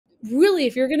really,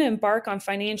 if you're going to embark on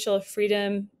financial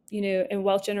freedom, and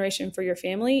wealth generation for your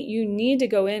family, you need to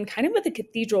go in kind of with a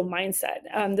cathedral mindset.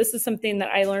 This is something that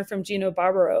I learned from Gino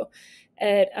Barbaro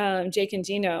at Jake and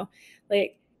Gino.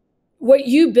 Like, what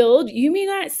you build, you may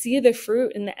not see the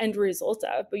fruit and the end result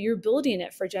of, but you're building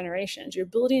it for generations. You're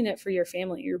building it for your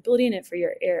family. You're building it for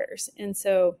your heirs. And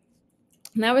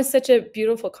that was such a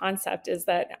beautiful concept, is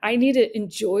that I need to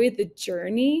enjoy the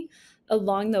journey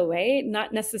along the way,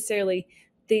 not necessarily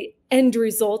the end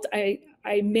result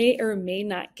I may or may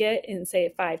not get in,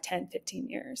 say, 5, 10, 15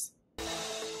 years.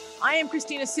 I am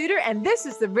Christina Suter, and this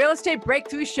is the Real Estate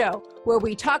Breakthrough Show, where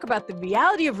we talk about the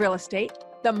reality of real estate,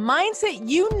 the mindset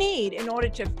you need in order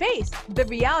to face the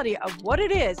reality of what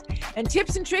it is, and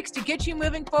tips and tricks to get you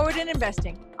moving forward in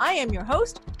investing. I am your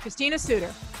host, Christina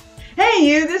Suter. Hey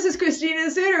you, this is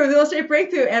Christina Suter with Real Estate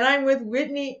Breakthrough, and I'm with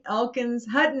Whitney Elkins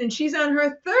Hutten, and she's on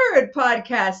her third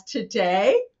podcast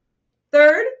today.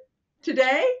 Third?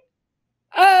 Today?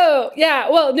 Oh, yeah.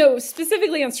 Well, no,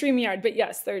 specifically on StreamYard, but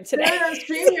yes, third today. Third on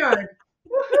StreamYard.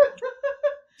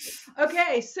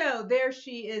 Okay, so there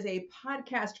she is, a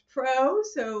podcast pro,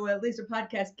 so at least a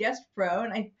podcast guest pro,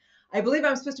 and I believe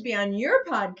I'm supposed to be on your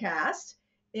podcast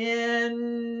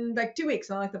in like 2 weeks,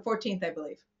 on like the 14th, I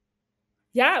believe.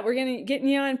 Yeah, we're getting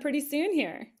you on pretty soon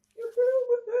here. Woo-hoo,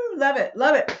 woo-hoo. Love it,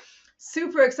 love it.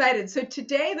 Super excited. So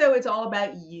today, though, it's all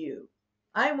about you.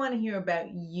 I want to hear about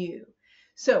you.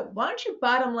 So why don't you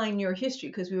bottom line your history?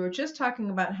 Because we were just talking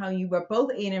about how you were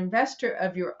both an investor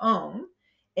of your own,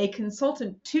 a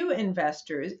consultant to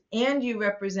investors, and you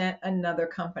represent another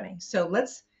company. So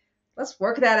let's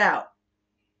work that out.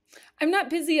 I'm not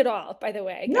busy at all, by the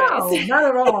way, guys. No, not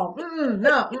at all.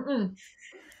 No.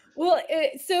 Well,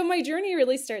 so my journey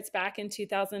really starts back in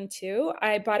 2002.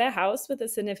 I bought a house with a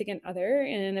significant other,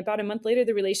 and about a month later,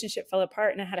 the relationship fell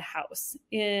apart, and I had a house.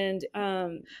 And,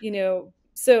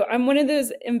 so I'm one of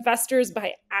those investors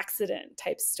by accident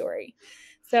type story.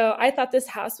 So I thought this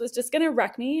house was just going to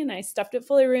wreck me, and I stuffed it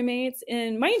full of roommates.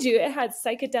 And mind you, it had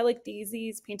psychedelic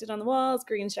daisies painted on the walls,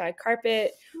 green shag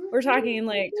carpet. We're talking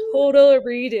like total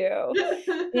redo.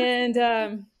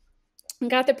 And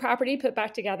got the property put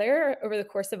back together over the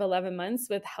course of 11 months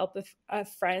with help of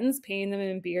friends, paying them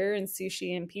in beer and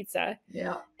sushi and pizza.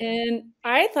 Yeah. And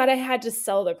I thought I had to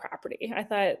sell the property. I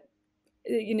thought,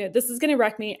 this is going to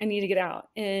wreck me. I need to get out.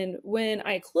 And when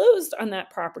I closed on that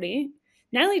property,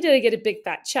 not only did I get a big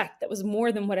fat check that was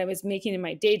more than what I was making in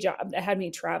my day job that had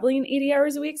me traveling 80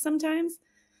 hours a week sometimes,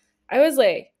 I was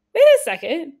like, wait a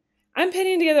second. I'm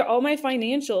putting together all my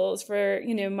financials for,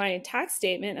 my tax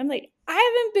statement. I'm like, I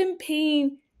haven't been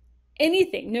paying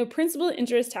anything. No principal,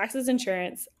 interest, taxes,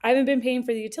 insurance. I haven't been paying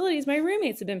for the utilities. My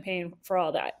roommates have been paying for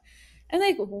all that. And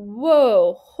like,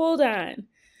 whoa, hold on.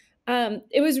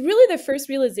 It was really the first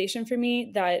realization for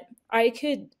me that I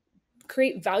could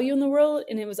create value in the world,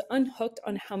 and it was unhooked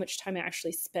on how much time I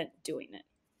actually spent doing it.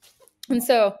 And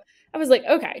so I was like,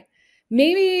 okay,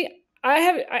 maybe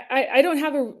I don't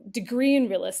have a degree in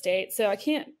real estate, so I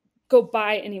can't go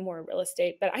buy any more real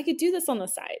estate, but I could do this on the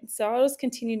side. So I'll just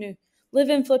continue to live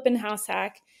and flip and house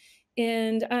hack,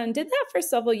 and did that for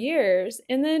several years.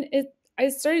 And then I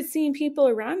started seeing people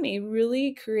around me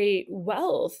really create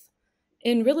wealth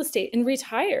in real estate and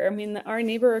retire. I mean, our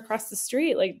neighbor across the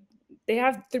street, like they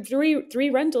have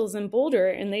three rentals in Boulder,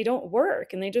 and they don't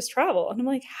work and they just travel. And I'm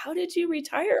like, how did you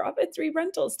retire off of 3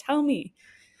 rentals? Tell me.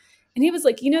 And he was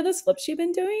like, those flips you've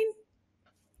been doing?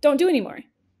 Don't do anymore.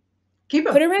 Keep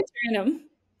them. Put a renter in them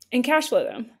and cash flow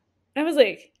them. And I was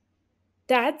like,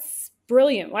 that's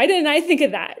brilliant. Why didn't I think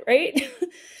of that? Right.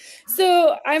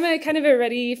 So I'm a kind of a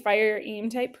ready, fire, aim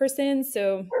type person.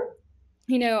 So,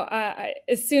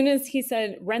 as soon as he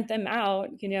said rent them out,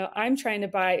 I'm trying to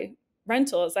buy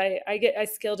rentals. I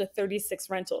scaled to 36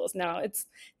 rentals. Now it's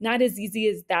not as easy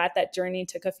as that. That journey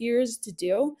took a few years to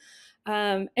do.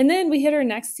 And then we hit our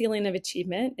next ceiling of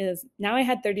achievement is now I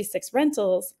had 36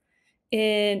 rentals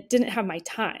and didn't have my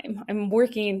time. I'm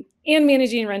working and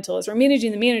managing rentals, or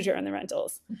managing the manager on the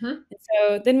rentals. Mm-hmm. And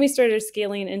so then we started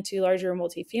scaling into larger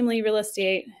multifamily real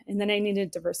estate, and then I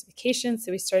needed diversification.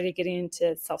 So we started getting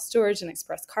into self-storage and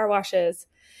express car washes.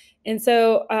 And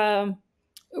so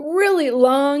really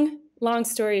long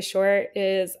story short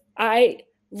is I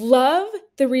love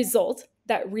the result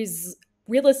that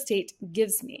real estate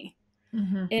gives me.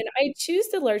 Mm-hmm. And I choose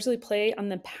to largely play on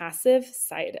the passive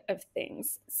side of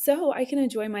things so I can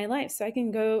enjoy my life, so I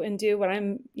can go and do what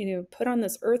I'm, put on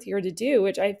this earth here to do,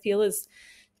 which I feel is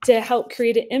to help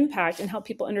create an impact and help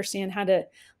people understand how to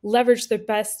leverage their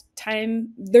best time,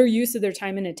 their use of their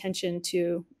time and attention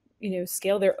to,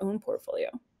 scale their own portfolio.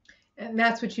 And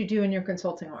that's what you do in your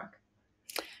consulting work.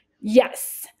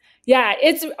 Yes. Yeah,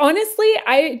 it's honestly,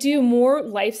 I do more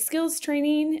life skills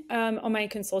training on my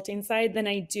consulting side than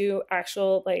I do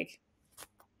actual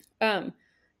um,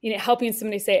 helping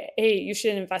somebody say, hey, you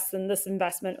should invest in this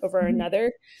investment over Mhm.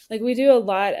 another. Like we do a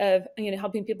lot of,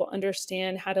 helping people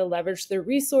understand how to leverage their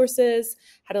resources,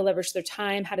 how to leverage their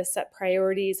time, how to set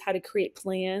priorities, how to create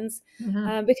plans.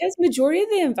 Mhm. Because majority of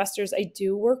the investors I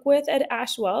do work with at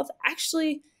Ash Wealth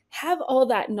actually have all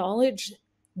that knowledge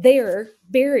there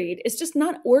buried. It's just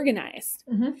not organized.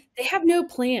 Mhm. They have no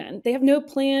plan. They have no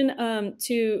plan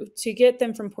to get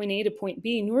them from point A to point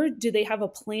B, nor do they have a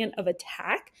plan of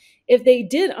attack if they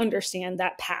did understand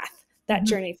that path, that Mhm.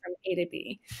 journey from A to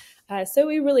B. So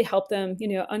we really help them,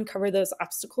 uncover those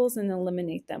obstacles and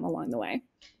eliminate them along the way.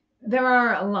 There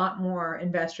are a lot more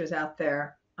investors out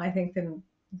there, I think, than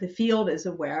the field is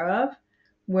aware of,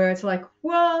 where it's like,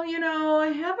 well, I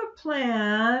have a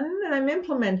plan and I'm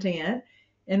implementing it.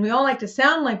 And we all like to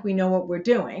sound like we know what we're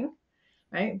doing,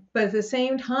 right? But at the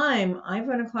same time, I've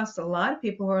run across a lot of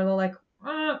people who are like,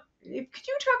 could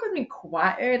you talk with me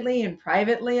quietly and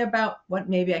privately about what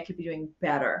maybe I could be doing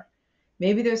better?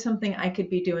 Maybe there's something I could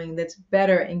be doing that's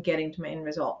better in getting to my end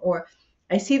result. Or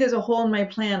I see there's a hole in my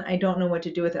plan. I don't know what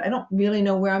to do with it. I don't really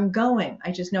know where I'm going.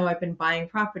 I just know I've been buying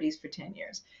properties for 10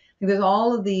 years. There's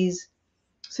all of these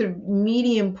sort of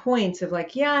medium points of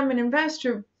like, yeah, I'm an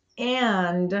investor,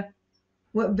 and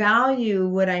what value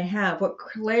would I have? What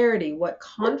clarity, what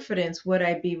confidence would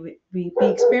I be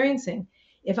experiencing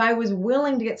if I was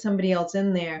willing to get somebody else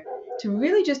in there to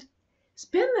really just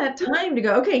spend that time to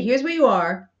go, okay, here's where you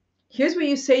are. Here's where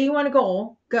you say you want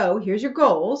to go. Here's your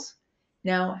goals.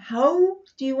 Now, how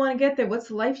do you want to get there? What's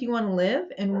the life you want to live?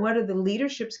 And what are the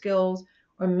leadership skills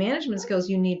or management skills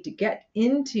you need to get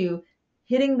into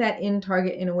hitting that end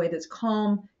target in a way that's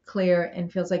calm, clear,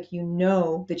 and feels like you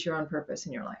know that you're on purpose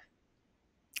in your life?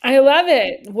 I love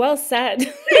it. Well said.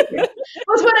 Thank you.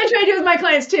 Well, it's what I try to do with my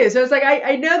clients too. So it's like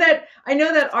I know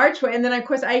that archway, and then of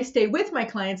course I stay with my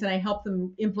clients and I help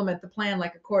them implement the plan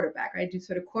like a quarterback. I do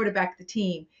sort of quarterback the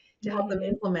team to help them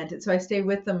implement it. So I stay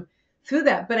with them through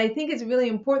that. But I think it's really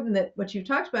important that what you've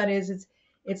talked about is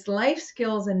it's life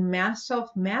skills and self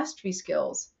mastery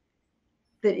skills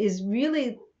that is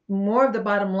really more of the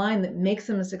bottom line that makes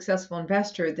them a successful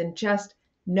investor than just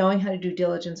knowing how to do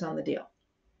diligence on the deal.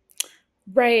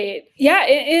 Right. Yeah.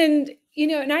 And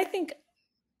I think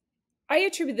I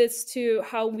attribute this to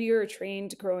how we were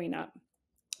trained growing up.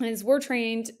 As we're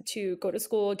trained to go to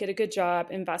school, get a good job,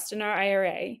 invest in our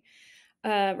IRA,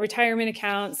 retirement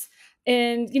accounts,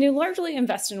 and largely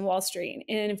invest in Wall Street.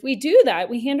 And if we do that,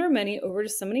 we hand our money over to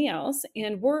somebody else,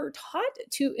 and we're taught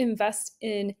to invest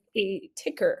in a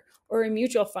ticker or a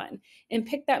mutual fund and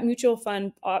pick that mutual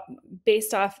fund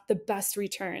based off the best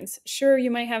returns. Sure, you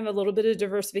might have a little bit of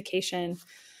diversification,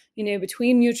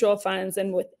 between mutual funds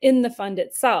and within the fund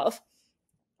itself,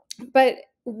 but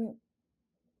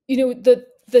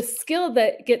the skill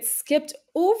that gets skipped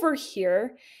over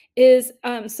here is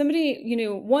somebody,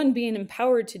 one, being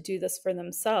empowered to do this for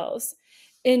themselves.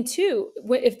 And two,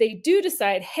 if they do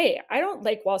decide, hey, I don't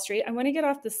like Wall Street, I want to get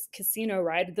off this casino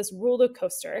ride, this roller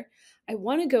coaster, I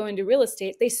want to go into real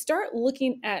estate, they start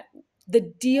looking at the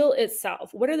deal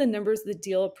itself. What are the numbers the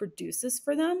deal produces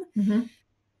for them? Mm-hmm.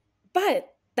 But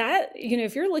that,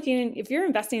 if you're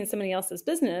investing in somebody else's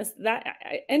business, that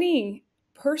any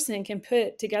person can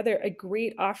put together a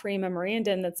great offering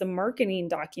memorandum that's a marketing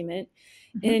document,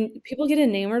 Mm-hmm. and people get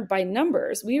enamored by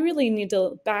numbers. We really need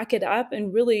to back it up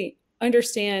and really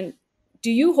understand,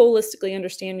 do you holistically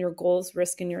understand your goals,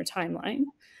 risk, and your timeline?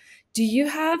 Do you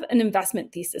have an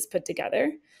investment thesis put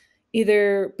together,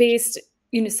 either based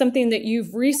something that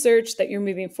you've researched that you're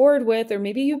moving forward with, or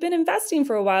maybe you've been investing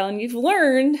for a while and you've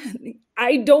learned,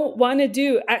 I don't want to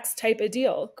do X type of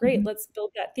deal. Great, Mm-hmm. let's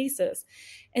build that thesis.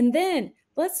 And then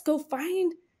let's go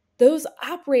find those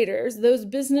operators, those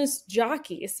business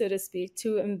jockeys, so to speak,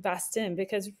 to invest in.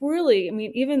 Because really,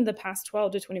 even the past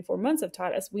 12 to 24 months have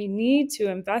taught us we need to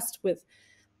invest with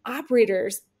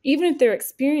operators, even if they're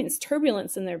experienced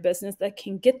turbulence in their business, that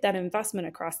can get that investment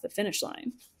across the finish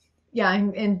line. Yeah,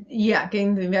 and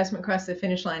getting the investment across the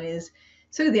finish line is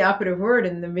sort of the operative word,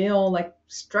 and the real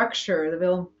structure, the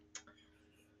real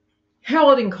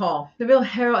heralding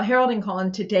call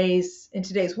in today's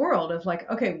world of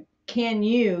okay, can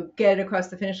you get it across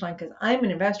the finish line? Because I'm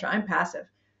an investor, I'm passive.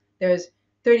 There's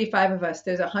 35 of us,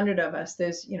 there's 100 of us,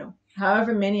 there's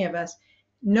however many of us.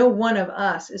 No one of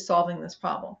us is solving this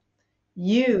problem.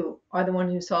 You are the one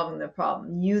who's solving the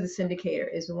problem. You, the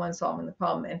syndicator, is the one solving the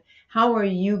problem. And how are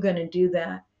you going to do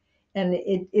that? And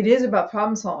it is about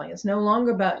problem solving. It's no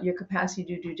longer about your capacity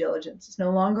to do due diligence. It's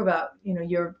no longer about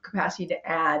your capacity to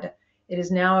add. It is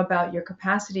now about your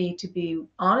capacity to be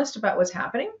honest about what's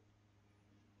happening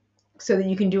so that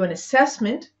you can do an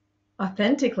assessment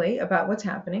authentically about what's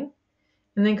happening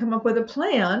and then come up with a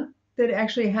plan that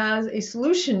actually has a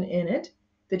solution in it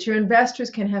that your investors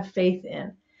can have faith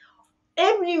in.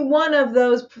 Every one of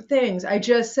those things I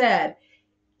just said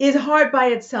is hard by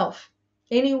itself.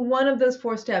 Any one of those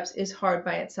 4 steps is hard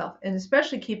by itself, and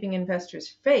especially keeping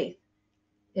investors' faith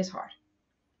is hard.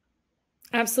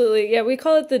 Absolutely. Yeah, we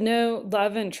call it the no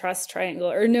love and trust triangle,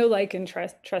 or no like and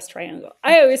trust triangle.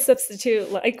 I always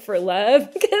substitute like for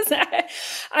love because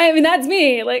I mean, that's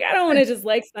me. Like, I don't want to just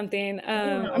like something.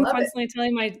 I'm constantly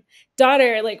telling my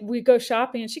daughter, like, we go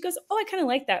shopping and she goes, "Oh, I kind of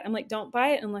like that." I'm like, "Don't buy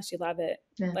it unless you love it."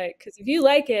 Yeah. Like, because if you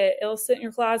like it, it'll sit in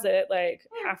your closet like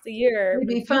half the year. It'd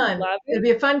be fun. It'd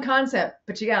be a fun concept,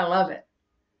 but you got to love it.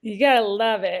 You got to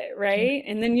love it, right?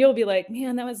 And then you'll be like,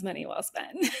 "Man, that was money well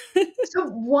spent." So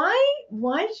why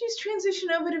did you transition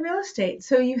over to real estate?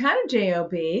 So you had a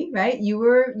job, right? You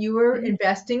were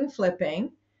investing,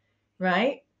 flipping,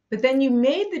 right? But then you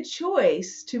made the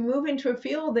choice to move into a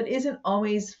field that isn't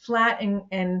always flat and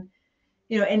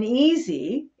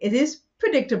easy. It is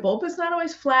predictable, but it's not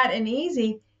always flat and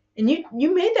easy. And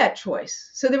you made that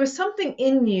choice. So there was something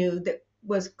in you that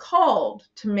was called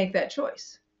to make that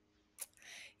choice.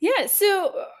 Yeah.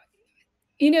 So,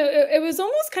 it was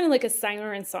almost kind of like a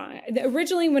siren song.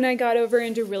 Originally, when I got over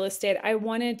into real estate, I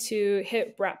wanted to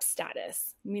hit rep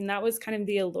status. I mean, that was kind of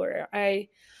the allure. I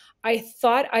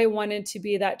thought I wanted to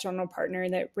be that general partner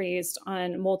that raised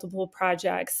on multiple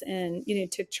projects and,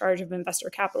 took charge of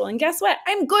investor capital. And guess what?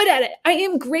 I'm good at it. I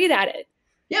am great at it.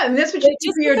 Yeah, and that's what you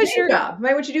do for your day job,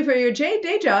 right? What you do for your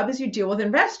day job is you deal with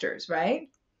investors, right?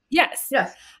 Yes.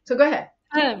 Yes. So go ahead.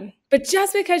 But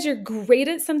just because you're great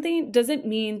at something doesn't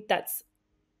mean that's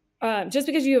just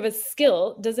because you have a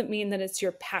skill doesn't mean that it's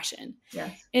your passion.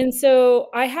 Yes. And so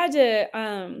I had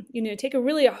to, take a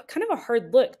really kind of a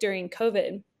hard look during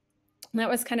COVID. And that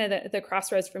was kind of the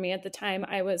crossroads for me at the time.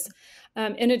 I was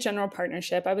in a general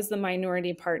partnership. I was the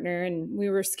minority partner, and we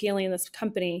were scaling this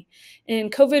company.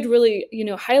 And COVID really,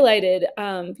 highlighted,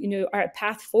 our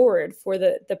path forward for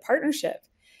the partnership.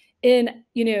 And,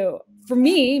 for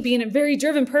me, being a very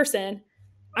driven person,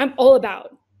 I'm all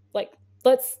about like,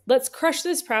 let's crush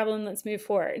this problem. Let's move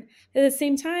forward. At the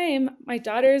same time, my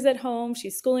daughter's at home.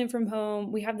 She's schooling from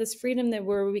home. We have this freedom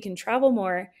where we can travel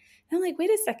more. And I'm like, wait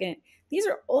a second. These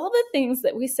are all the things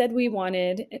that we said we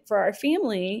wanted for our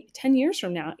family 10 years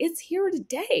from now. It's here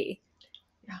today.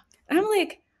 Yeah. And I'm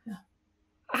like,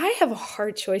 I have a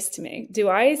hard choice to make. Do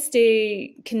I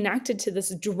stay connected to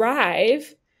this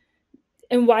drive?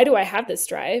 And why do I have this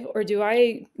drive? Or do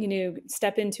I,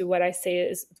 step into what I say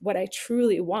is what I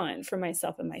truly want for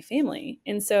myself and my family?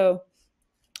 And so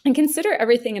I consider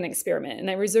everything an experiment, and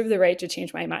I reserve the right to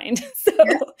change my mind. So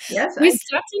yes, we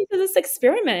stepped into this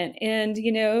experiment, and,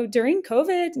 during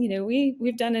COVID,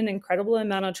 we've done an incredible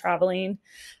amount of traveling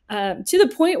to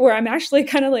the point where I'm actually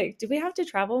kind of like, do we have to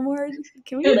travel more?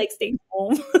 Can we stay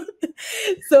home?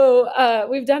 So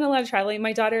we've done a lot of traveling.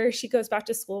 My daughter, she goes back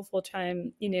to school full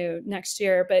time, next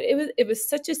year, but it was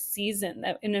such a season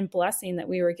and a blessing that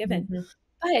we were given. Mm-hmm.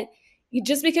 But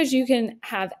just because you can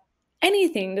have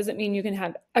anything doesn't mean you can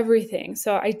have everything.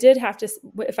 So I did have to,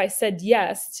 if I said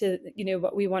yes to,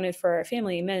 what we wanted for our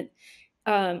family, it meant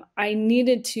I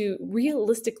needed to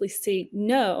realistically say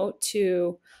no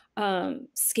to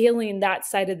scaling that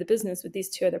side of the business with these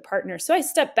 2 other partners. So I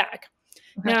stepped back.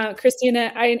 Okay. Now,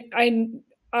 Christina, I'm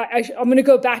going to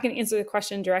go back and answer the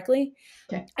question directly.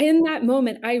 Okay. In that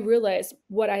moment, I realized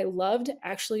what I loved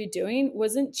actually doing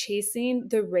wasn't chasing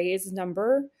the raise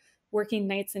number, working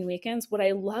nights and weekends. What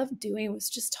I loved doing was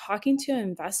just talking to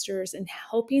investors and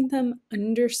helping them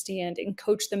understand and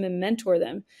coach them and mentor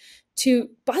them to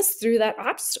bust through that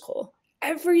obstacle.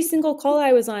 Every single call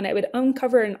I was on, I would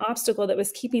uncover an obstacle that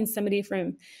was keeping somebody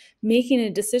from making a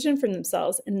decision for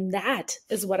themselves. And that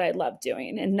is what I love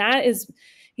doing. And that is,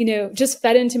 just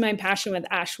fed into my passion with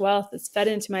Ash Wealth. It's fed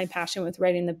into my passion with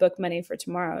writing the book Money for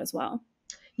Tomorrow as well.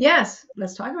 Yes,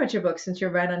 let's talk about your book since you're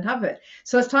right on top of it.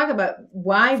 So let's talk about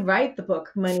why write the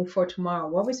book Money for Tomorrow.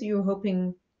 What was it you were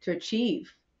hoping to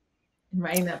achieve in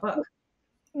writing that book?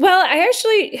 Well, I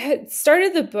actually had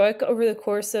started the book over the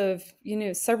course of,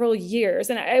 several years.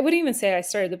 And I wouldn't even say I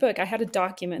started the book. I had a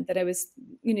document that I was,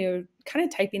 kind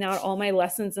of typing out all my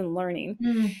lessons and learning.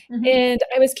 Mm-hmm. And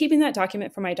I was keeping that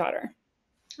document for my daughter.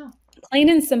 Oh. Plain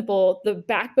and simple, the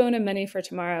backbone of Money for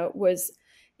Tomorrow was,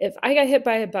 if I got hit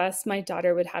by a bus, my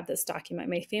daughter would have this document.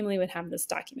 My family would have this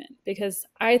document, because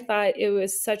I thought it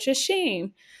was such a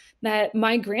shame that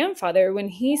my grandfather, when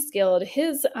he scaled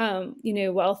his,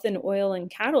 wealth in oil and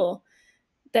cattle,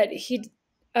 that he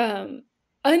um,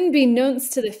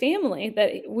 unbeknownst to the family,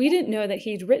 that we didn't know that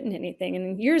he'd written anything.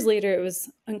 And years later, it was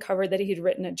uncovered that he'd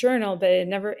written a journal, but it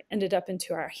never ended up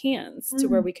into our hands to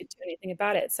where we could do anything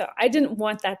about it. So I didn't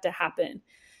want that to happen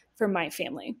for my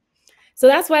family. So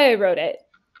that's why I wrote it.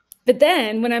 But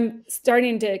then when I'm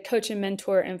starting to coach and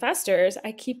mentor investors,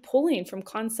 I keep pulling from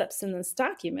concepts in this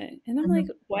document. And I'm like,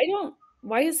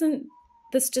 why isn't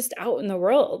this just out in the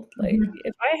world? Like,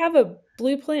 if I have a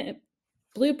blueprint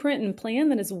and plan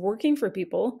that is working for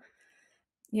people,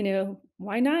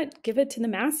 why not give it to the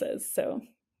masses? So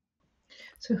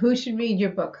who should read your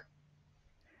book?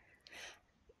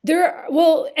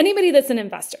 Anybody that's an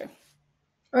investor.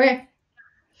 Okay.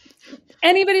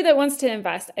 Anybody that wants to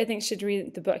invest, I think, should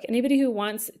read the book. Anybody who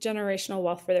wants generational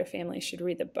wealth for their family should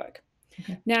read the book.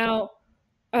 Okay. Now,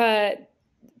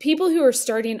 people who are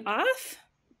starting off,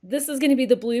 this is going to be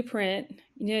the blueprint,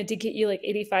 to get you like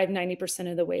 85, 90%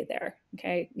 of the way there.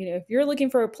 Okay. If you're looking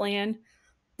for a plan,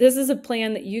 this is a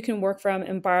plan that you can work from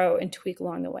and borrow and tweak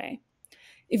along the way.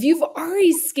 If you've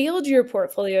already scaled your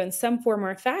portfolio in some form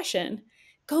or fashion,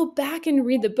 go back and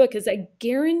read the book, because I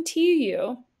guarantee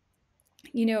you,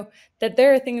 that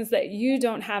there are things that you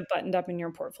don't have buttoned up in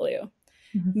your portfolio.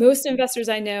 Most investors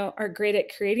I know are great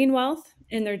at creating wealth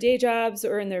in their day jobs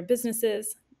or in their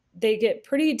businesses. They get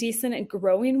pretty decent at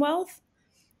growing wealth.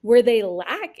 Where they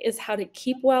lack is how to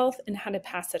keep wealth and how to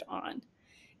pass it on.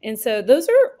 And so those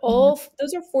are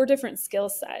 4 different skill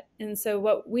sets. And so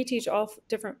what we teach, all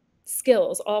different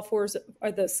skills, all 4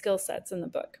 are those skill sets in the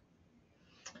book.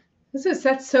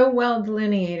 That's so well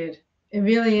delineated. It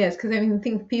really is, because I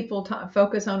think people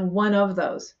focus on one of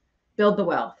those, build the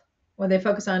wealth, or they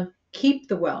focus on keep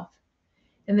the wealth.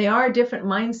 And they are different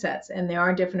mindsets and they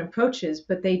are different approaches,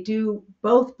 but they do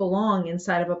both belong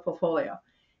inside of a portfolio.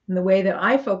 And the way that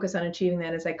I focus on achieving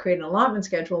that is I create an allotment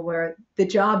schedule where the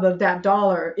job of that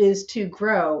dollar is to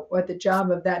grow, or the job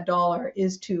of that dollar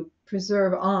is to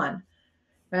preserve on,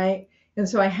 right? And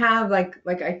so I have I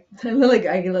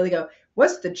literally go,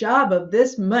 what's the job of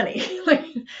this money? like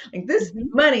this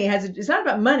money it's not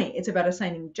about money, it's about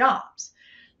assigning jobs,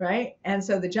 right? And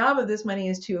so the job of this money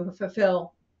is to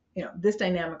fulfill, this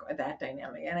dynamic or that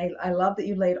dynamic. And I love that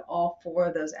you laid all 4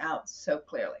 of those out so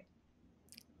clearly.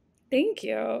 Thank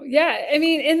you. Yeah. I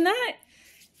mean, in that,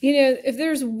 if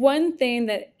there's one thing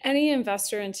that any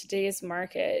investor in today's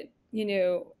market,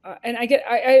 and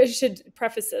I should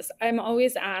preface this, I'm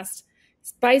always asked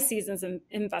by seasoned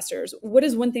investors, what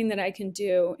is one thing that I can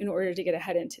do in order to get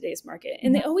ahead in today's market?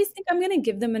 And they always think I'm going to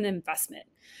give them an investment,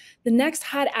 the next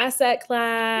hot asset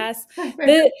class,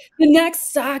 the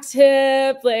next stock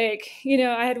tip. I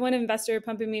had one investor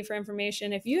pumping me for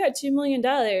information. If you had $2 million,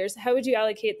 how would you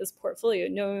allocate this portfolio,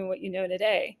 knowing what you know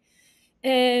today?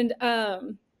 And I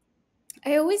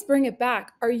always bring it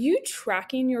back. Are you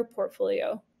tracking your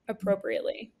portfolio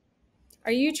appropriately?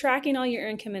 Are you tracking all your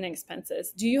income and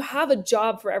expenses? Do you have a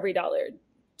job for every dollar?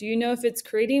 Do you know if it's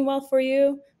creating wealth for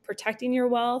you, protecting your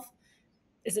wealth?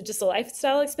 Is it just a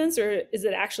lifestyle expense, or is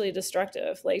it actually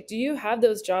destructive? Do you have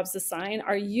those jobs assigned?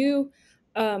 Are you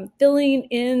filling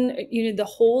in, the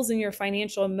holes in your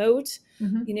financial moat?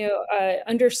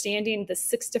 Understanding the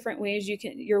 6 different ways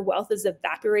your wealth is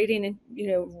evaporating,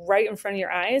 right in front of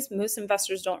your eyes. Most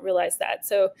investors don't realize that.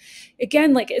 So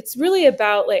again, it's really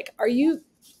about are you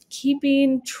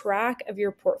keeping track of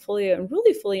your portfolio and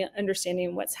really fully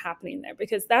understanding what's happening there?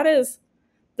 Because that is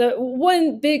the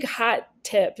one big hot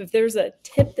tip. If there's a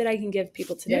tip that I can give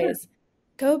people today, is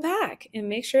go back and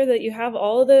make sure that you have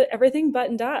everything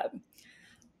buttoned up.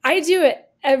 I do it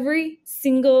every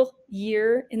single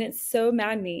year, and it's so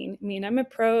maddening. I mean, I'm a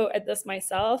pro at this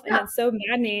myself, and it's so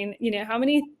maddening, how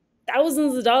many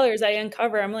thousands of dollars I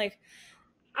uncover. I'm like,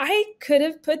 I could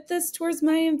have put this towards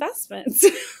my investments.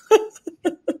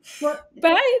 But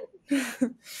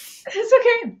it's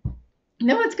okay.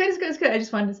 No, it's good. It's good.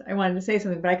 I wanted to say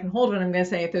something, but I can hold what I'm going to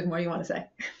say if there's more you want to say.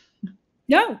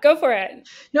 No, go for it.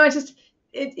 No,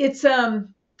 it's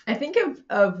I think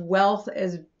of wealth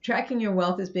as tracking your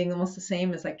wealth as being almost the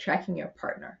same as tracking your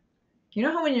partner. You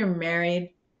know how when you're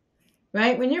married,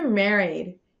 right? When you're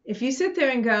married, if you sit there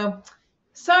and go,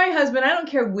 sorry, husband, I don't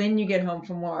care when you get home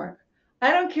from work. I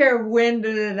don't care when,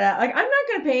 I'm not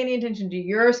going to pay any attention to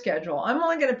your schedule. I'm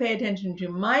only going to pay attention to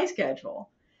my schedule.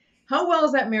 How well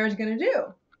is that marriage going to do?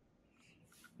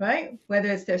 Right? Whether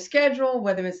it's their schedule,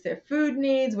 whether it's their food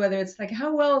needs, whether it's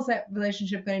how well is that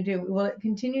relationship going to do? Will it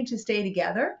continue to stay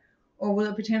together, or will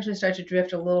it potentially start to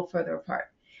drift a little further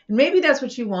apart? And maybe that's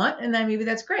what you want, and then maybe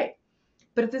that's great.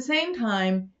 But at the same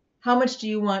time, how much do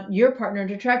you want your partner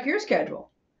to track your schedule?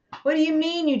 What do you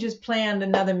mean you just planned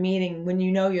another meeting when you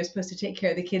know you're supposed to take care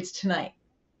of the kids tonight?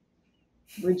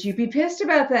 Would you be pissed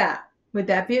about that? Would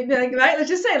that be like, right? Let's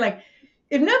just say, like,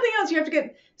 if nothing else, you have to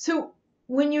get, so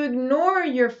when you ignore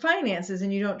your finances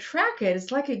and you don't track it,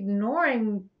 it's like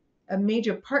ignoring a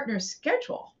major partner's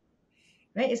schedule,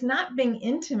 right? It's not being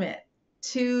intimate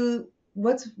to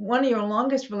what's one of your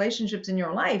longest relationships in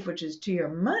your life, which is to your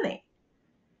money,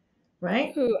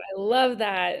 right? Ooh, I love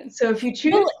that. So if you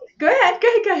choose, Well, go ahead.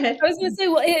 I was going to say,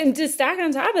 well, and to stack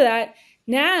on top of that,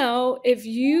 now if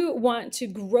you want to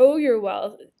grow your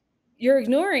wealth, you're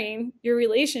ignoring your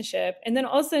relationship. And then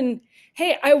all of a sudden,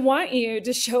 hey, I want you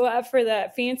to show up for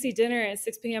that fancy dinner at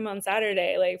 6 p.m. on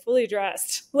Saturday, like fully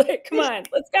dressed. Like, come on,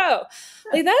 let's go.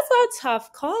 Like, that's a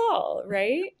tough call,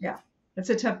 right? Yeah. That's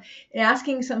a tough,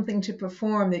 asking something to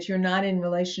perform that you're not in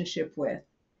relationship with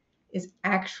is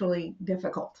actually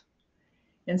difficult.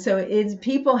 And so it's,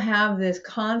 people have this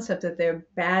concept that they're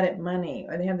bad at money,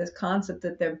 or they have this concept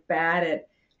that they're bad at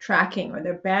tracking, or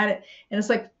they're bad at, and it's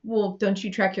like, well, don't you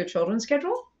track your children's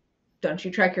schedule? Don't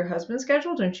you track your husband's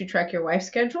schedule? Don't you track your wife's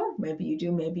schedule? Maybe you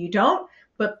do, maybe you don't.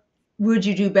 But would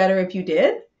you do better if you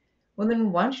did? Well,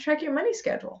 then why don't you track your money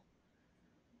schedule?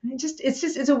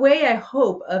 It's a way, I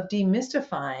hope, of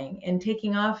demystifying and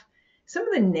taking off some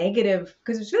of the negative,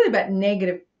 because it's really about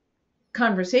negative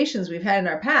conversations we've had in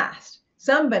our past.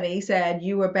 Somebody said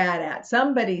you were bad at,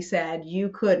 somebody said you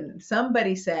couldn't,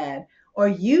 somebody said, or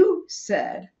you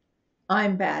said,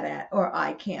 I'm bad at, or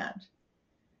I can't,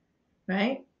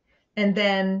 right? And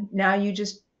then now you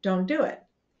just don't do it.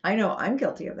 I know I'm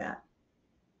guilty of that.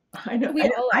 I know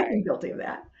I've been guilty of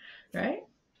that, right?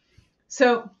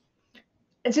 So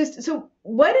it's just, so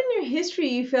what in your history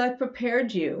you feel like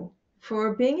prepared you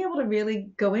for being able to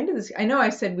really go into this? I know I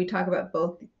said we talk about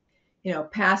both,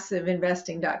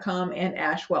 passiveinvesting.com and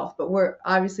Ash Wealth, but we're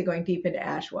obviously going deep into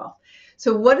Ash Wealth.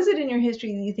 So what is it in your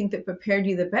history that you think that prepared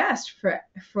you the best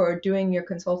for doing your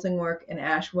consulting work in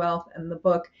Ash Wealth and the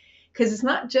book? Because it's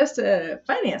not just a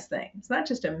finance thing. It's not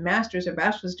just a master's or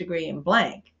bachelor's degree in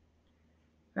blank,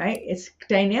 right? It's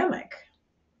dynamic.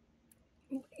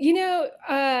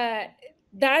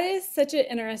 That is such an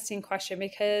interesting question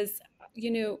because,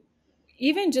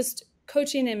 even just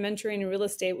coaching and mentoring in real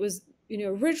estate was,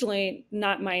 originally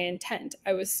not my intent.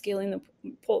 I was scaling the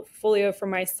portfolio for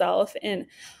myself, and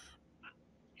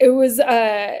it was,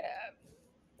 I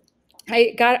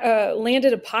got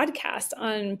landed a podcast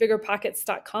on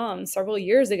biggerpockets.com several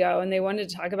years ago, and they wanted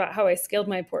to talk about how I scaled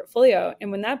my portfolio. And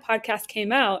when that podcast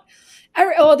came out,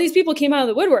 all these people came out of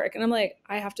the woodwork, and I'm like,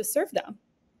 I have to serve them.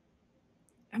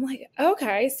 I'm like,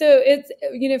 okay. So it's,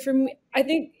 for me, I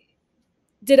think,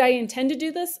 did I intend to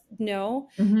do this? No,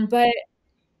 but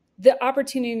the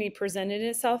opportunity presented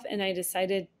itself, and I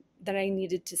decided that I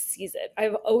needed to seize it.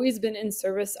 I've always been in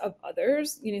service of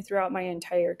others, throughout my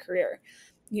entire career.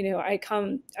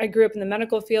 I grew up in the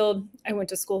medical field. I went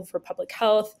to school for public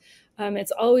health.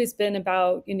 It's always been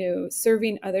about,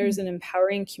 serving others and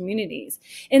empowering communities.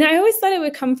 And I always thought it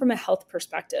would come from a health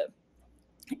perspective.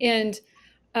 And,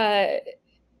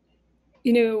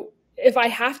 if I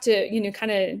have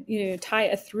to, tie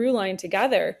a through line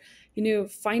together,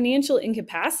 financial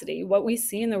incapacity, what we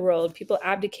see in the world, people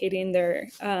abdicating their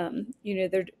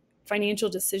financial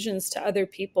decisions to other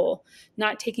people,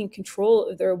 not taking control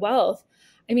of their wealth.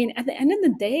 I mean, at the end of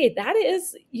the day, that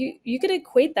is, you could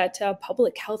equate that to a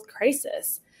public health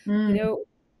crisis, and,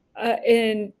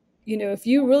 if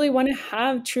you really want to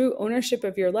have true ownership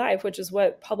of your life, which is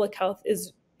what public health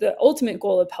is, the ultimate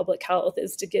goal of public health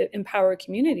is to empower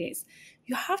communities.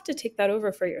 You have to take that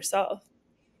over for yourself.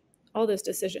 All those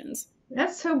decisions.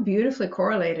 That's so beautifully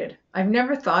correlated. I've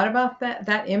never thought about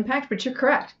that impact, but you're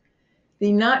correct.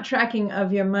 The not tracking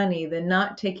of your money, the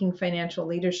not taking financial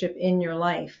leadership in your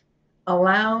life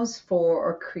allows for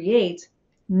or creates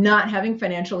not having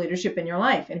financial leadership in your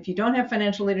life. And if you don't have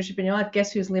financial leadership in your life,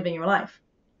 guess who's living your life?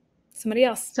 Somebody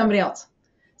else.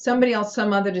 Somebody else,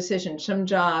 some other decision, some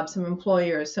job, some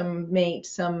employer, some mate,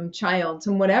 some child,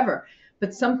 some whatever,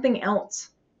 but something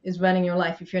else is running your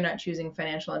life. If you're not choosing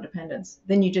financial independence,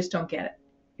 then you just don't get it.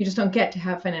 You just don't get to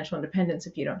have financial independence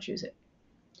if you don't choose it.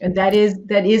 And that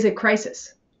is a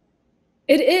crisis.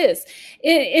 It is.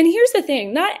 And here's the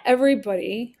thing, not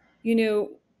everybody, can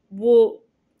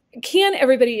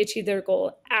everybody achieve their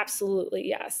goal? Absolutely,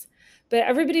 yes. But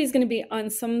everybody's going to be on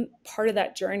some part of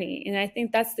that journey. And I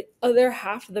think that's the other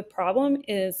half of the problem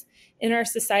is in our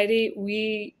society,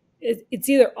 it's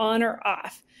either on or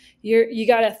off. You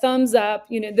got a thumbs up,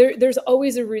 there's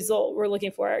always a result we're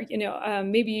looking for.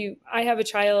 Maybe I have a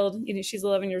child, she's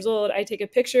 11 years old. I take a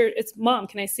picture. It's mom.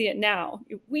 Can I see it now?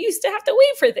 We used to have to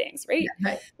wait for things, right?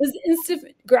 Yeah, right. This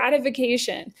instant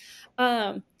gratification.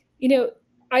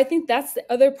 I think that's the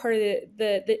other part of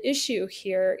the issue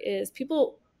here is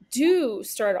people do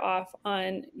start off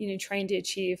on, trying to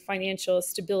achieve financial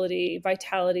stability,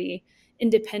 vitality,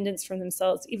 independence from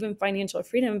themselves, even financial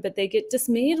freedom, but they get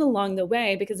dismayed along the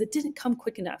way because it didn't come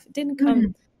quick enough. It didn't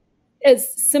come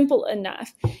as simple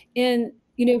enough. And,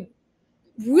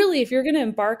 really, if you're going to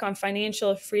embark on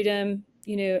financial freedom,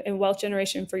 and wealth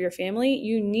generation for your family,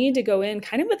 you need to go in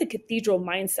kind of with a cathedral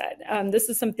mindset. This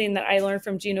is something that I learned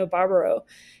from Gino Barbaro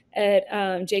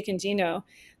at Jake and Gino.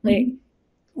 Like,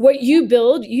 what you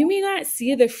build, you may not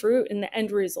see the fruit and the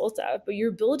end result of, but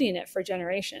you're building it for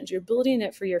generations. You're building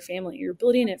it for your family. You're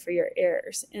building it for your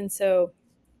heirs. And so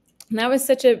that was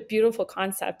such a beautiful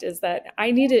concept, is that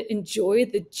I need to enjoy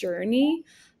the journey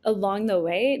along the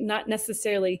way, not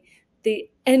necessarily the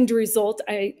end result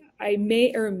I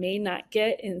may or may not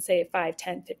get in, say, 5,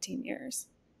 10, 15 years.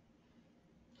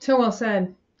 So well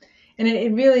said. And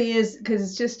it really is,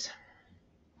 because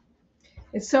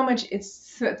it's so much,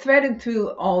 it's threaded through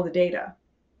all the data,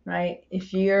 right?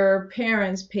 If your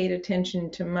parents paid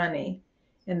attention to money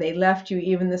and they left you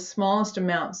even the smallest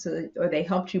amount, or they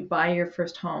helped you buy your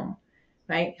first home,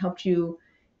 right? Helped you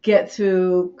get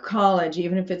through college,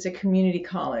 even if it's a community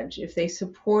college, if they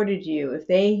supported you, if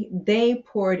they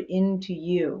poured into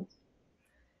you,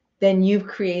 then you've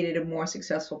created a more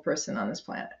successful person on this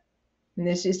planet. And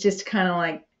this is just kind of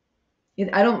like,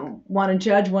 I don't want to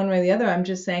judge one way or the other. I'm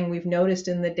just saying we've noticed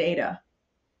in the data,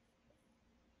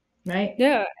 right?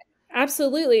 Yeah,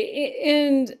 absolutely.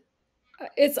 And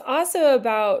it's also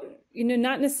about,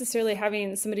 not necessarily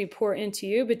having somebody pour into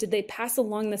you, but did they pass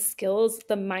along the skills,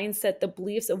 the mindset, the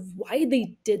beliefs of why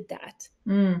they did that?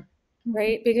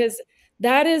 Right? Because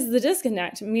that is the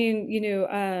disconnect. I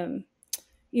mean,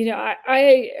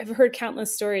 I have heard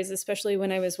countless stories, especially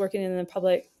when I was working in the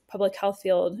public health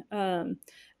field,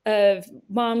 of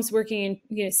moms working,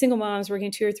 single moms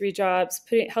working 2 or 3 jobs,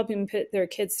 helping put their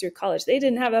kids through college. They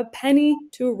didn't have a penny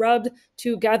to rub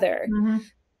together.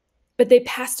 But they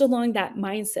passed along that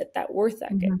mindset, that worth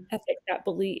ethic, that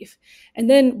belief. And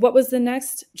then what was the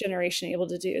next generation able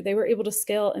to do? They were able to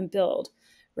scale and build,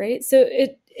 right? So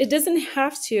it doesn't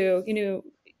have to,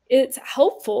 it's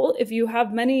helpful if you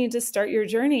have money to start your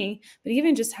journey, but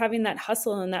even just having that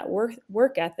hustle and that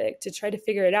work ethic to try to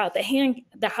figure it out,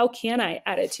 the how can I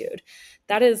attitude,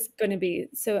 that is going to be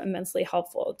so immensely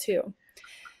helpful too.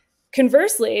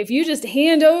 Conversely, if you just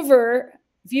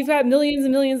if you've got millions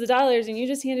and millions of dollars and you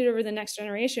just hand it over to the next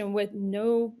generation with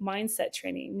no mindset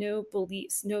training, no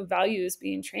beliefs, no values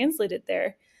being translated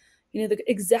there, the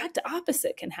exact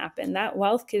opposite can happen. That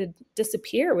wealth could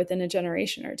disappear within a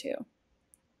generation or two.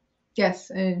 Yes.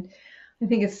 And I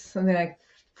think it's something like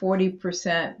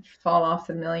 40% fall off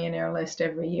the millionaire list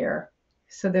every year.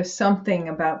 So there's something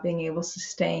about being able to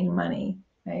sustain money,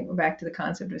 right? We're back to the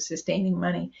concept of sustaining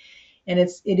money. And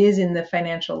it is in the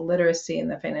financial literacy and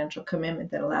the financial commitment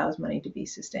that allows money to be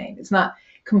sustained. It's not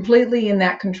completely in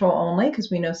that control only, because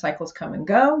we know cycles come and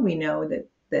go. We know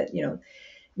that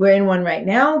we're in one right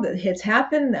now, that hits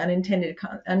happen,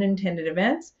 unintended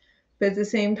events. But at the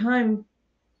same time,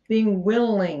 being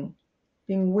willing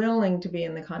to be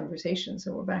in the conversation.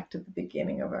 So we're back to the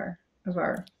beginning of our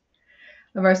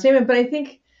statement. But I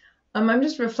think I'm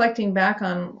just reflecting back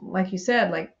on, like you said,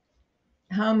 like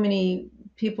how many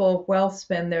people of wealth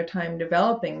spend their time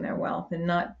developing their wealth and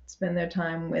not spend their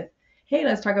time with, hey,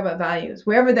 let's talk about values.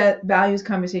 Wherever that values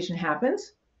conversation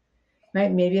happens,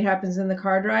 right? Maybe it happens in the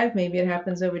car drive. Maybe it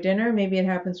happens over dinner. Maybe it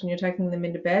happens when you're tucking them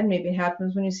into bed. Maybe it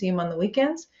happens when you see them on the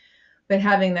weekends. But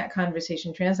having that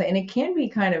conversation translate, and it can be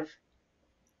kind of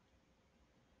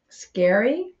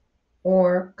scary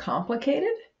or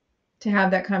complicated to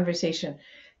have that conversation.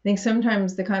 I think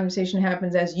sometimes the conversation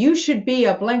happens as, you should be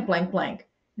a blank, blank, blank.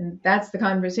 And that's the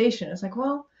conversation. It's like,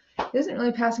 well, it isn't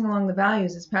really passing along the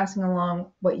values. It's passing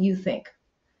along what you think,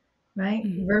 right?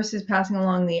 Versus passing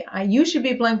along you should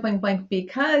be blank, blank, blank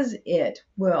because it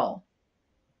will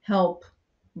help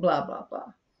blah, blah,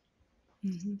 blah.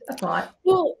 A thought.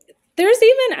 Well, there's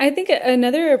even, I think,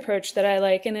 another approach that I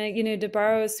like, and to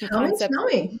borrow some concepts. Tell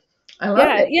me. I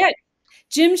love it. Yeah.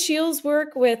 Jim Shields'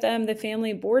 work with the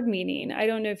family board meeting. I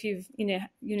don't know if you've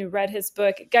read his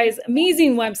book, guys.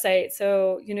 Amazing website.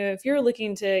 So if you're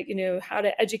looking to how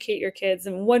to educate your kids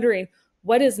and wondering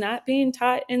what is not being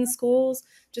taught in schools,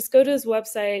 just go to his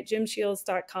website,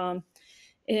 jimshields.com,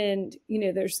 and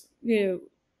there's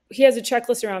he has a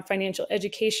checklist around financial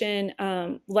education,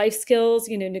 life skills,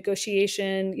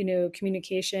 negotiation,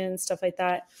 communication, stuff like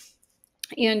that,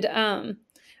 and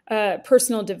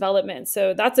personal development.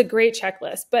 So that's a great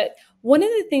checklist. But one of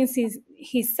the things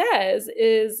he says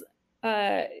is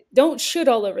don't should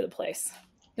all over the place.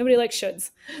 Nobody likes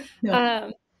shoulds.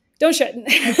 No. don't shouldn't.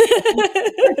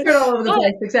 All over the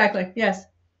place. Exactly. Yes.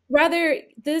 Rather,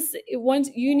 once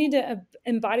you need to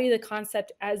embody the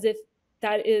concept as if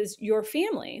that is your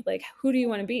family. Like, who do you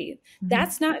want to be? Mm-hmm.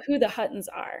 That's not who the Huttons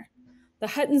are. The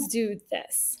Huttons do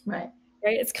this. Right.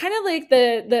 Right. It's kind of like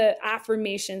the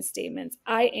affirmation statements.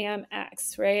 I am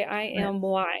X, right? I am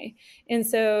Y. And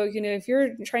so, if you're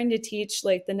trying to teach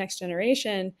like the next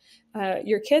generation,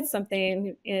 your kids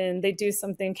something, and they do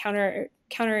something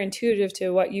counterintuitive to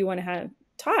what you want to have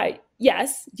taught,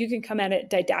 yes, you can come at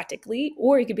it didactically,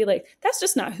 or you could be like, that's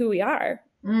just not who we are.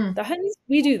 The Huttons,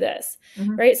 we do this,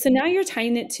 right? So now you're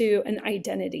tying it to an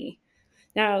identity.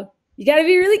 Now, you got to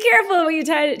be really careful when you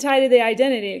tie to the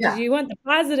identity, because you want the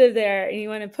positive there and you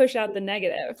want to push out the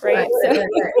negative, right?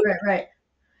 Right.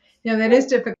 Yeah, that is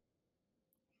difficult.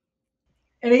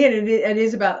 And again, it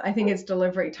is about, I think it's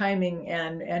delivery, timing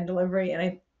and delivery.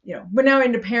 And we're now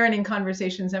into parenting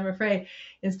conversations, I'm afraid,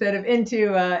 but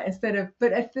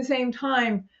at the same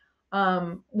time,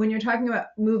 when you're talking about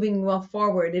moving wealth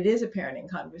forward, it is a parenting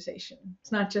conversation.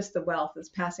 It's not just the wealth, it's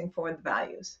passing forward the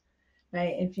values,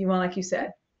 right? If you want, like you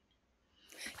said.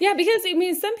 Yeah, because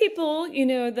some people,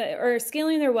 that are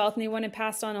scaling their wealth and they want to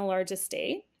pass on a large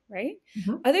estate, right?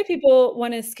 Other people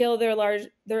want to scale their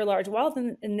large wealth,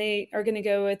 and they are going to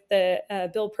go with the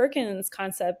Bill Perkins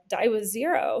concept, die with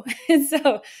zero. And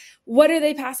so what are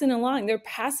they passing along? They're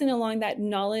passing along that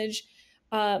knowledge,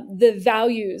 the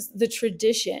values, the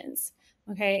traditions.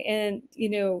 Okay. And,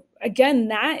 again,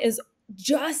 that is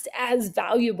just as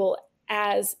valuable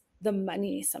as the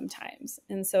money sometimes.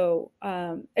 And so,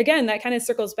 again, that kind of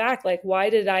circles back, like, why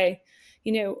did I,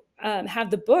 have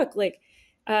the book? Like,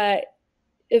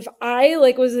 if I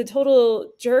was a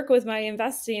total jerk with my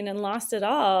investing and lost it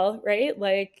all, right?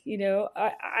 Like,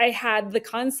 I had the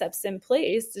concepts in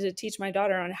place to teach my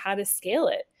daughter on how to scale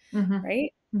it.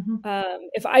 Right.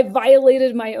 If I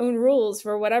violated my own rules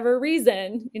for whatever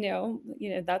reason,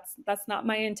 that's not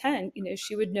my intent.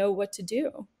 She would know what to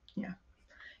do. Yeah.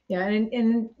 Yeah,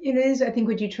 and it is, I think,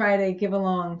 what you try to give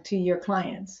along to your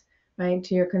clients, right,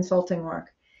 to your consulting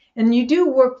work. And you do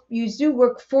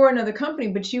work for another company,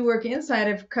 but you work inside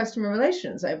of customer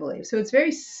relations, I believe. So it's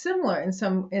very similar in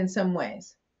some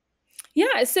ways.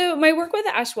 Yeah. So my work with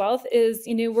Ash Wealth is,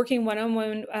 working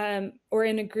one-on-one or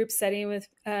in a group setting with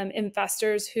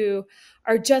investors who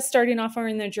are just starting off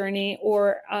on their journey,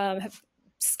 or have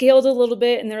scaled a little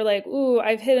bit and they're like, ooh,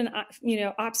 I've hit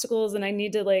obstacles and I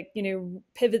need to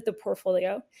pivot the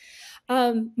portfolio.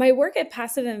 My work at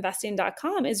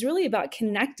passiveinvesting.com is really about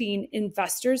connecting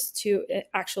investors to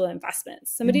actual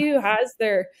investments. Somebody who has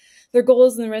their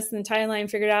goals and the risks and the timeline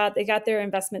figured out, they got their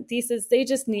investment thesis, they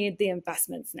just need the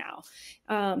investments now.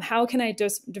 How can I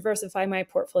just diversify my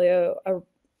portfolio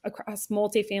across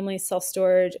multifamily,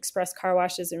 self-storage, express car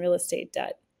washes, and real estate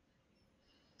debt?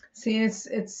 See,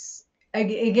 it's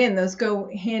again, those go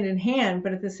hand in hand,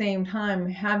 but at the same time,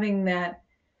 having that,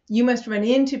 you must run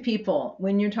into people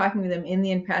when you're talking to them in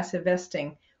the passive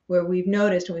investing, where we've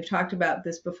noticed, and we've talked about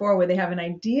this before, where they have an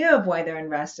idea of why they're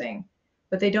investing,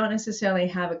 but they don't necessarily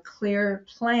have a clear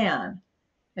plan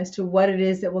as to what it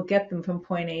is that will get them from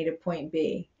point A to point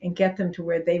B and get them to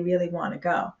where they really want to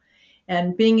go.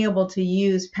 And being able to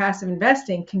use passive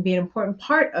investing can be an important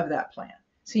part of that plan.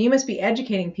 So you must be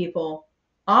educating people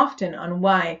often on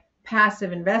why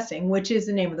passive investing, which is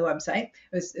the name of the website,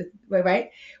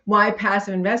 right? Why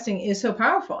passive investing is so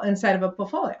powerful inside of a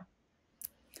portfolio.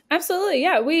 Absolutely.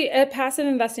 Yeah. We at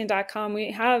passiveinvesting.com,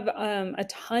 we have a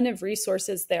ton of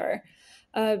resources there.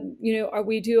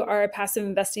 We do our Passive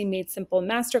Investing Made Simple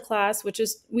Masterclass, which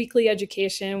is weekly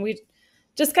education. We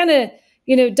just kind of,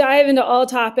 dive into all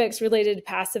topics related to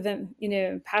passive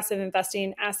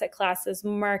investing, asset classes,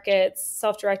 markets,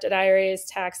 self-directed IRAs,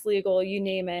 tax, legal, you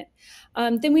name it.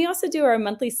 Then we also do our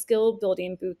monthly skill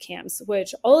building boot camps,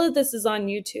 which all of this is on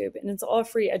YouTube and it's all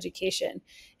free education.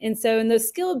 And so in those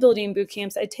skill building boot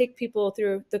camps, I take people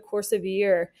through the course of a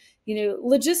year,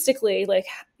 logistically,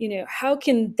 how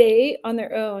can they on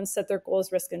their own set their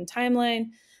goals, risk, and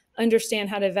timeline, understand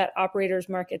how to vet operators,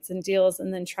 markets, and deals,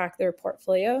 and then track their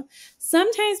portfolio.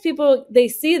 Sometimes people, they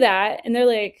see that and they're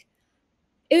like,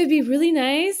 it would be really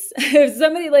nice if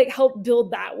somebody helped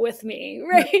build that with me,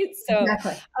 right? So,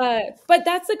 exactly.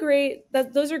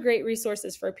 But those are great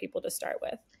resources for people to start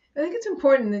with. I think it's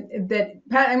important that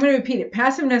I'm going to repeat it,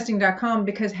 passiveinvesting.com,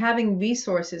 because having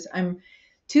resources,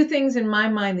 two things in my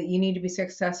mind that you need to be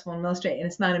successful in real estate,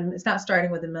 and it's not starting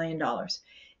with $1 million.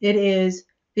 It is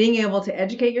being able to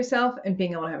educate yourself and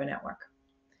being able to have a network,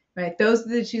 right? Those are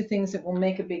the two things that will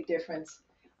make a big difference,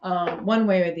 one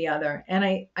way or the other.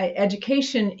 And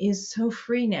education is so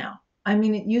free now.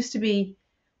 It used to be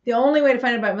The only way to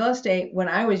find out about real estate when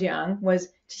I was young was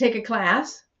to take a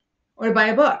class or to buy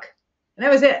a book. And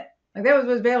that was it. Like that was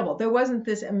what was available. There wasn't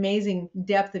this amazing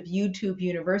depth of YouTube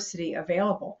University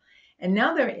available. And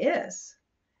now there is,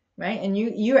 right? And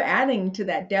you're adding to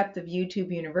that depth of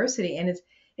YouTube University. And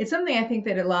it's something I think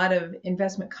that a lot of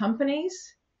investment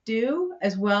companies do,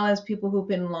 as well as people who've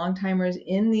been long timers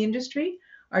in the industry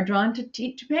are drawn to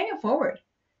paying it forward,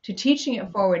 to teaching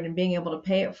it forward and being able to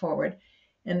pay it forward.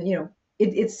 And,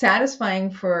 it's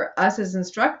satisfying for us as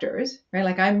instructors, right?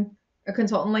 Like I'm a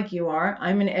consultant like you are.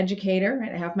 I'm an educator,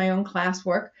 right? I have my own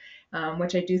classwork,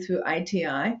 which I do through ITI.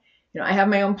 I have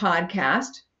my own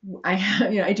podcast.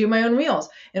 I do my own reels,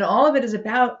 and all of it is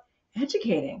about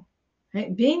educating,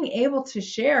 right? Being able to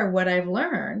share what I've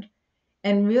learned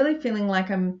and really feeling like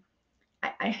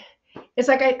it's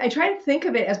like I try to think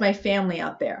of it as my family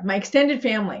out there, my extended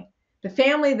family, the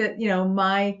family that,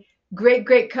 my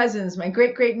great cousins, my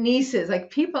great nieces,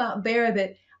 like people out there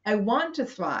that I want to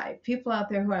thrive, people out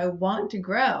there who I want to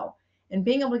grow, and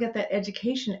being able to get that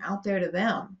education out there to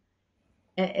them.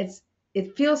 And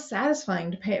it feels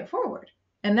satisfying to pay it forward.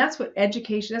 And that's what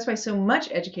education, that's why so much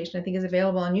education I think is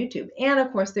available on YouTube. And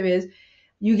of course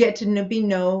you get to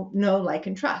know, like,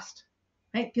 and trust,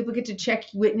 right? People get to check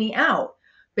Whitney out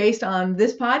based on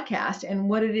this podcast and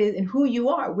what it is and who you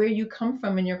are, where you come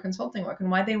from in your consulting work,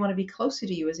 and why they want to be closer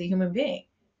to you as a human being.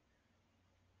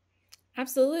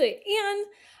 Absolutely. And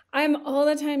I'm all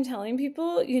the time telling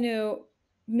people,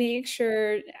 make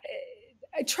sure,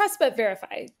 trust but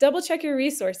verify, double check your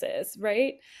resources,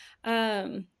 right?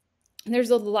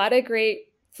 There's a lot of great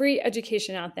free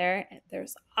education out there.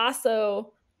 There's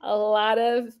also a lot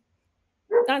of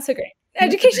not so great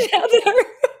education out there.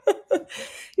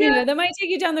 That might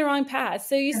take you down the wrong path.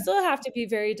 So you still have to be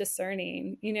very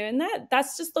discerning, and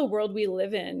that's just the world we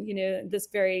live in, this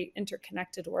very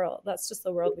interconnected world. That's just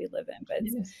the world we live in. But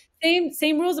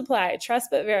same rules apply. Trust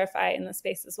but verify in the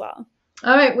space as well.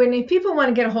 All right, Whitney, if people want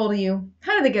to get a hold of you,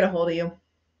 how do they get a hold of you?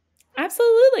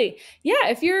 Absolutely. Yeah.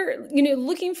 If you're,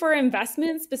 looking for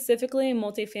investments specifically in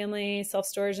multifamily,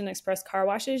 self-storage, and express car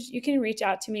washes, you can reach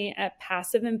out to me at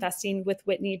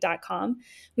passiveinvestingwithwhitney.com.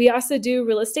 We also do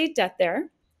real estate debt there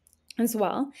as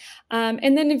well.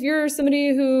 And then if you're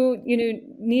somebody who,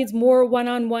 needs more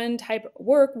one-on-one type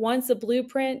work, wants a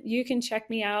blueprint, you can check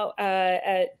me out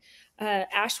at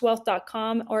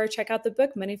ashwealth.com or check out the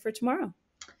book, Money for Tomorrow.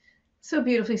 So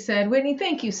beautifully said. Whitney,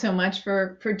 thank you so much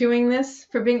for doing this,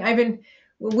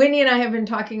 Whitney and I have been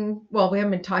talking, well, we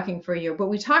haven't been talking for a year, but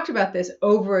we talked about this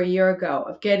over a year ago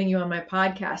of getting you on my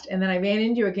podcast. And then I ran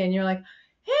into you again. You're like,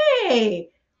 hey,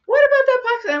 what about that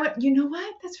podcast? And I went, you know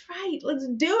what? That's right. Let's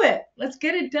do it. Let's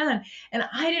get it done. And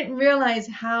I didn't realize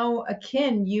how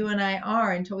akin you and I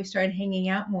are until we started hanging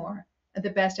out more at the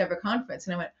Best Ever Conference.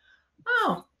 And I went,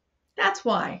 oh, that's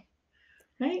why.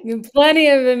 Right? Plenty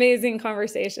of amazing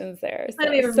conversations there.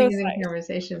 Plenty of amazing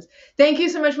conversations. Thank you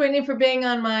so much, Whitney, for being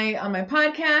on my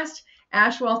podcast,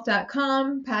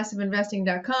 ashwealth.com,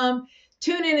 passiveinvesting.com.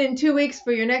 Tune in 2 weeks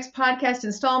for your next podcast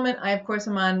installment. I, of course,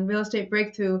 am on Real Estate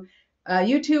Breakthrough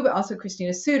YouTube, also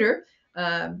Christina Suter.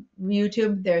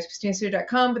 YouTube, there's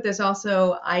christinasuter.com, but there's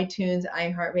also iTunes,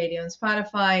 iHeartRadio, and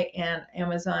Spotify, and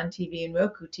Amazon TV and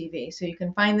Roku TV. So you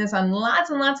can find this on lots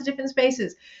and lots of different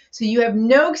spaces. So you have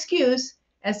no excuse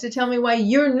as to tell me why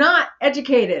you're not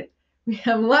educated. We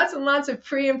have lots and lots of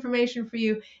free information for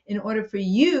you in order for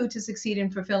you to succeed in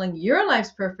fulfilling your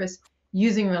life's purpose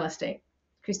using real estate.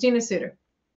 Christina Suter.